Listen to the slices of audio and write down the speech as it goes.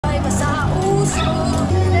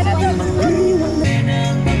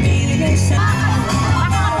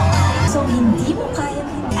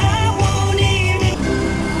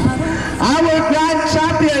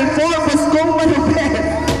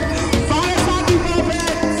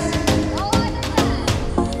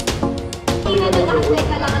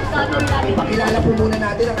Pakilala po muna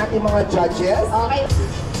natin ang ating mga judges. Okay.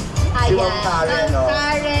 Si Ma'am Karen, no?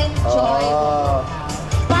 Karen Joy.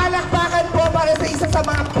 Palakpakan po para sa isa sa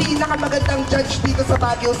mga pinakamagandang judge dito sa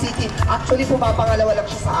Baguio City. Actually, pumapangalawa lang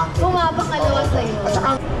siya sa akin. Pumapangalawa sa'yo. At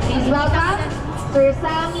saka, please welcome, Sir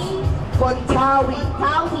Sammy Kontawi.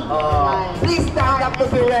 Please stand up to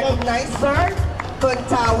be recognized, sir.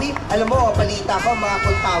 Kontawi. Alam mo, balita ko, mga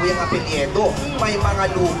Kontawi ang apelyedo. May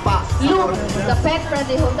mga lupa. Look, the Pet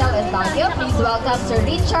Friendly Hotel in Baguio. Please welcome Sir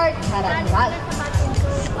Richard Carangal.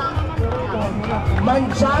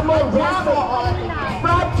 Manjamo Ramo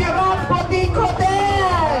from Gerard Botico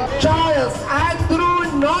del Charles Andrew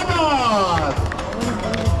Nonot.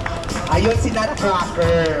 Ayun si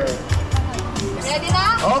Nutcracker. Ready na?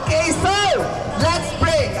 Okay, so let's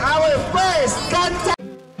bring our first contestant.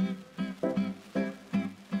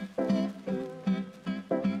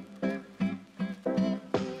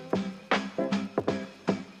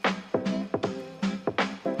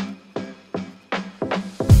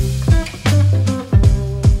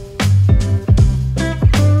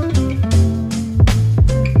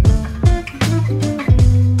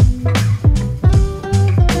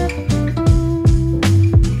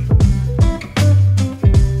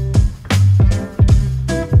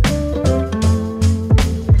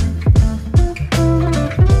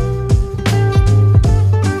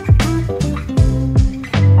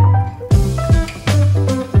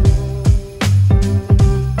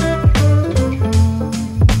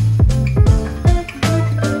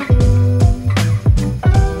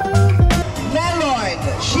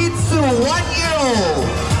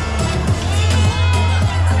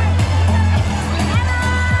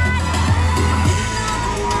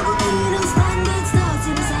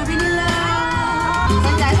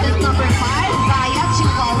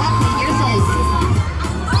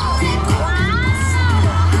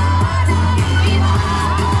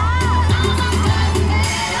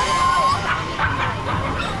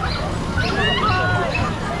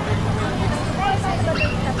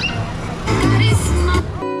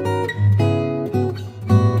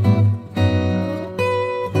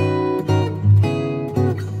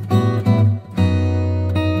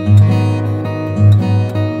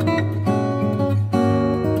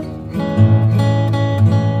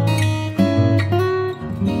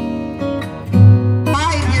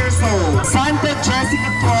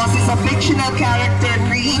 Character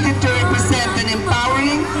created to represent an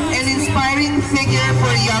empowering and inspiring figure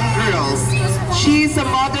for young girls. She is a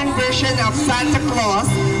modern version of Santa Claus,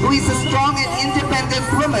 who is a strong and independent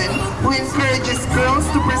woman who encourages girls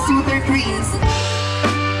to pursue their dreams.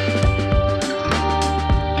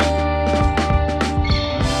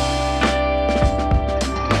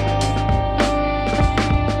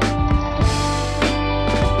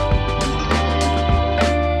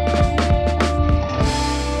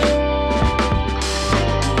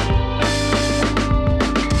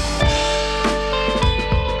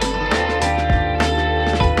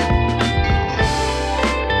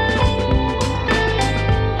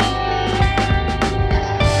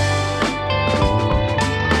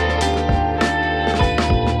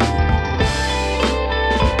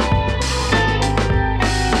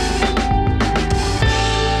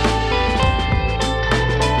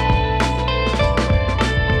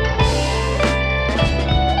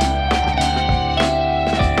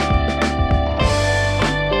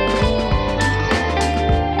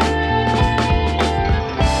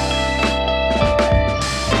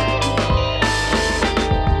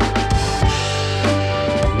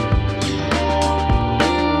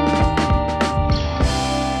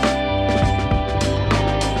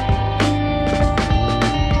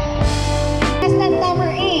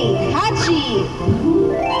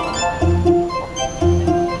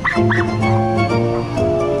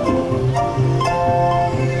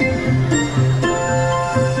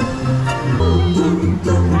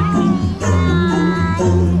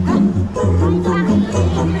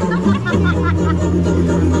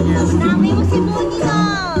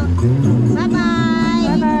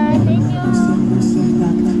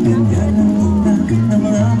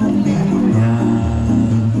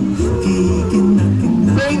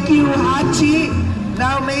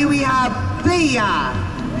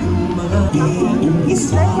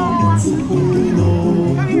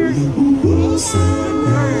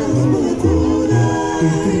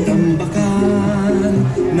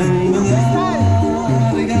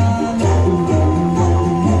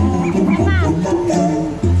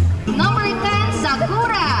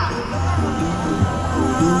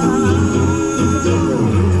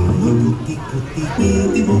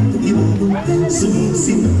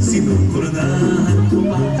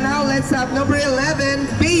 Now let's have number 11,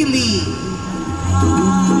 Bailey.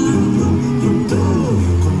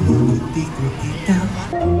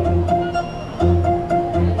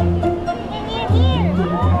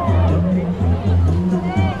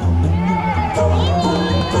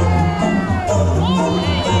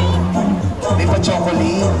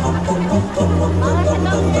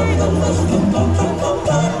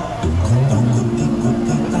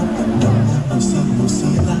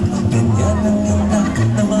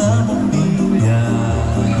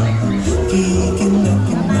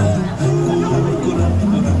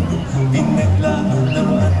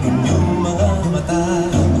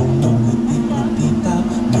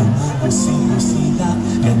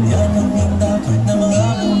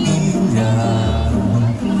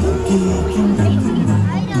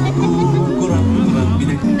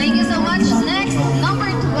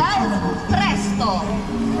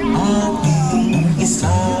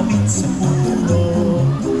 sa pulo.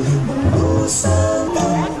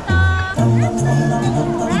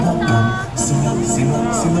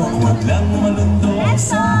 Sinok, wag lang malundok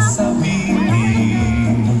sa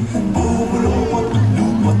sabihin. Bumulupot,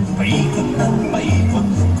 lupot, paikot ng paikot,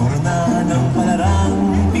 koronahan ng palarang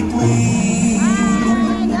bituin.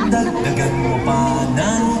 Dagdagan mo pa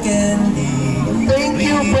ng candy. Thank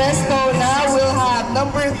you, Presto. Now we'll have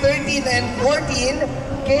number 13 and 14,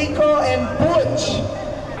 Keiko and Butch.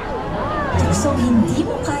 So, hindi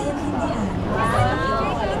mo kayang hindihan.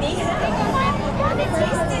 Holiday happy.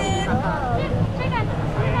 Tasted.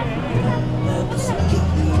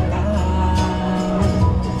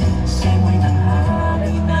 Simoy ng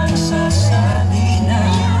hangin ang sasabi na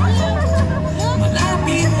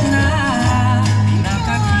malapit na,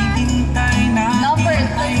 pinakakihintay natin. Number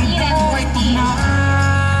 13 and 14.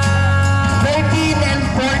 13 and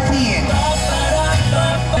 14.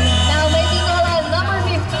 Now making all on number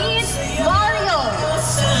 15, Mario.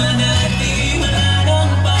 Sana di wala nang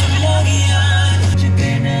paglagyan.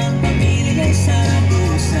 Siyempre ng pamilya sa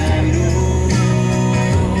salo.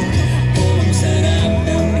 Ang sarap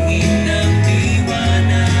damhin ng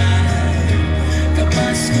diwana.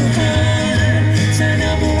 Kapaskuhan, sana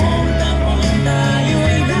buong taon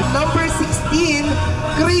tayo'y Number 16,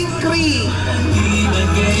 Kring Kring.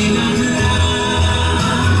 ibigay lang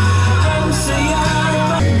ang saya.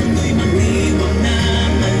 Mundo'y mag-iwang na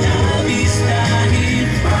malabis dahil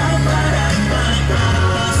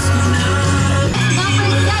Pasko na.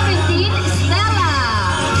 Number 17, Stella.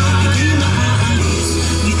 Hindi maaalis,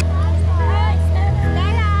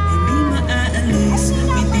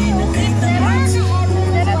 hindi na kay tamis.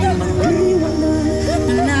 Mundo'y mag-iwang na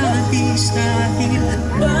malabis dahil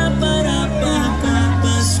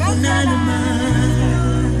Pasko na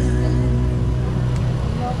naman.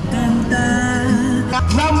 Kanta,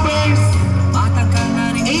 Numbers bata ka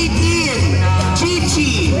na rin 18,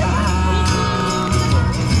 Chichi.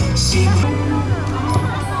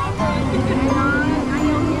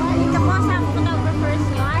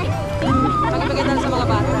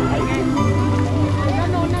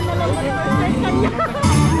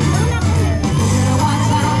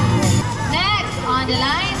 Next on the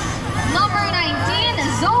line, number 19,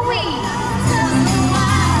 Zoe.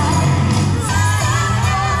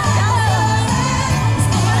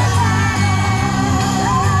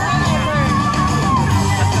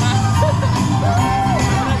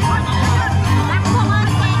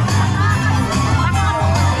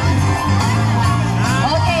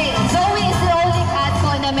 Okay, Zoe is the only cat ko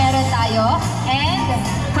na meron tayo. And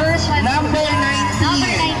first has Number number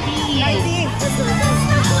 19. 19.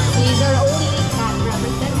 He's our only cat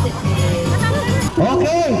representative.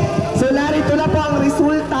 Okay, so narito na po ang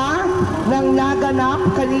resulta ng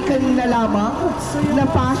naganap kani-kanina lamang na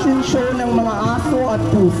fashion show ng mga aso at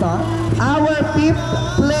pusa. Our 5th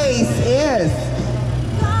place is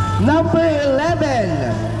number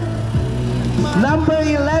 11. Number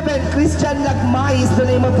 11, Christian Lagmay is the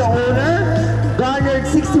name of the owner, garnered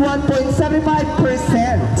 61.75%.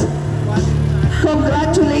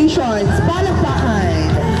 Congratulations!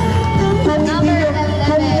 Palakpakan! Kung Number 11.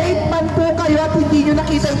 Kung late man po kayo at hindi nyo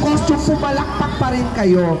nakita yung costume, pumalakpak pa rin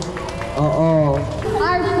kayo. Oo.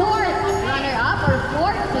 Our fourth runner-up, or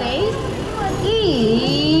fourth place,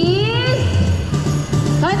 is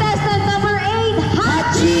contestant number 8,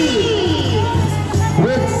 Hachi!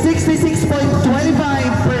 With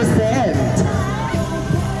 66.25%.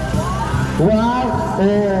 Wow!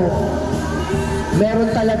 Oh. Meron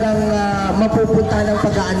talagang mapupunta ng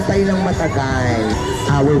pag-aantay ng matagal.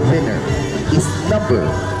 Our winner is number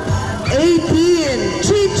 18,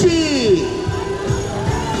 Chichi!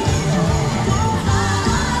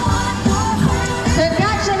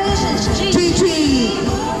 Congratulations, Chichi! Chichi!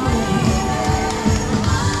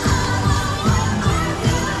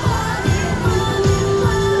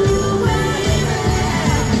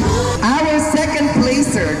 Our second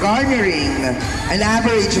placer garnering an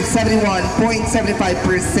average of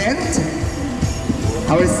 71.75%.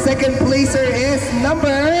 Our second placer is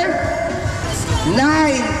number 9,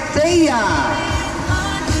 Thea.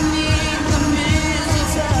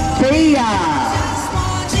 Thea.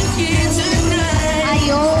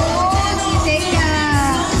 Ayun, si Thea.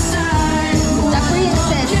 The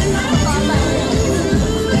princess.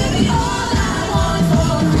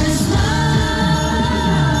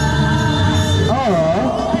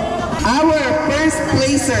 Our first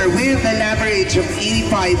placer with an average of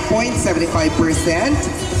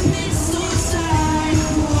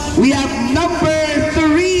 85.75%. We have number